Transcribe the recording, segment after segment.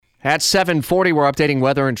At 7:40, we're updating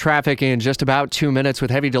weather and traffic in just about 2 minutes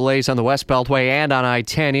with heavy delays on the West Beltway and on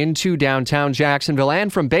I-10 into downtown Jacksonville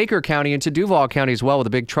and from Baker County into Duval County as well with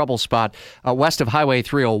a big trouble spot west of Highway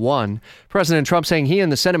 301. President Trump saying he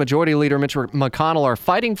and the Senate Majority Leader Mitch McConnell are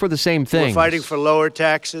fighting for the same thing. We're fighting for lower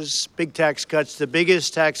taxes, big tax cuts, the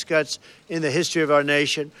biggest tax cuts in the history of our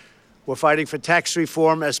nation. We're fighting for tax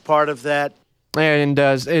reform as part of that. And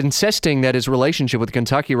insisting that his relationship with the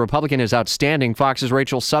Kentucky Republican is outstanding. Fox's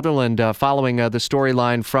Rachel Sutherland following the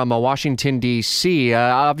storyline from Washington, D.C.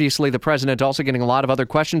 Obviously, the president also getting a lot of other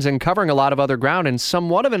questions and covering a lot of other ground in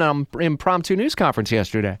somewhat of an impromptu news conference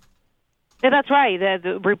yesterday. Yeah, that's right.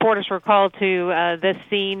 The reporters were called to this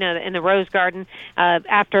scene in the Rose Garden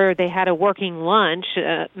after they had a working lunch,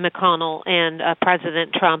 McConnell and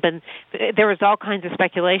President Trump. And there was all kinds of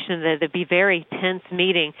speculation that it'd be a very tense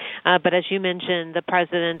meeting. But as you mentioned, the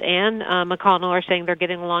president and McConnell are saying they're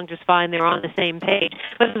getting along just fine. They're on the same page.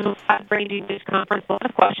 But it was a wide-ranging news conference, a lot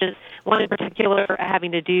of questions, one in particular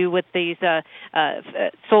having to do with these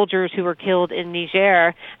soldiers who were killed in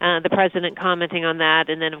Niger, the president commenting on that.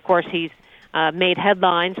 And then, of course, he's made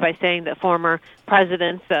headlines by saying that former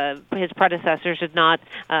presidents, his predecessors, did not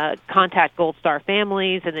contact Gold Star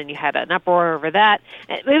families, and then you had an uproar over that.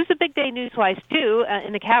 It was a big day news-wise, too.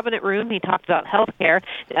 In the cabinet room, he talked about health care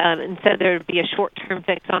and said there would be a short-term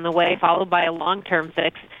fix on the way, followed by a long-term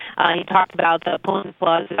fix. He talked about pulling the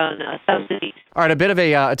plug on subsidies. All right, a bit of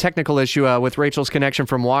a technical issue with Rachel's connection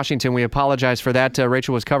from Washington. We apologize for that.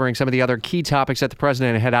 Rachel was covering some of the other key topics that the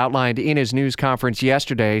president had outlined in his news conference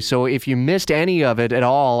yesterday. So if you missed any of it at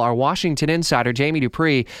all, our Washington insider, Jamie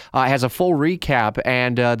Dupree, has a full recap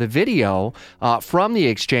and the video from the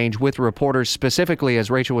exchange with reporters, specifically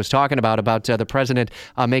as Rachel was talking about the president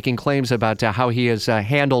making claims about how he has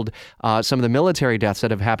handled some of the military deaths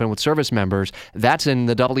that have happened with service members. That's in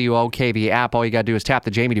the WOKV app. All you got to do is tap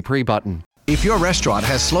the Jamie Dupree button. If your restaurant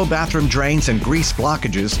has slow bathroom drains and grease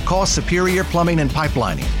blockages, call Superior Plumbing and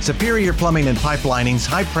Pipelining. Superior Plumbing and Pipelining's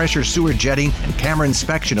high-pressure sewer jetting and camera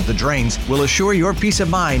inspection of the drains will assure your peace of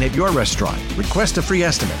mind at your restaurant. Request a free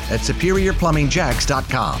estimate at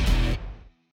SuperiorPlumbingJacks.com.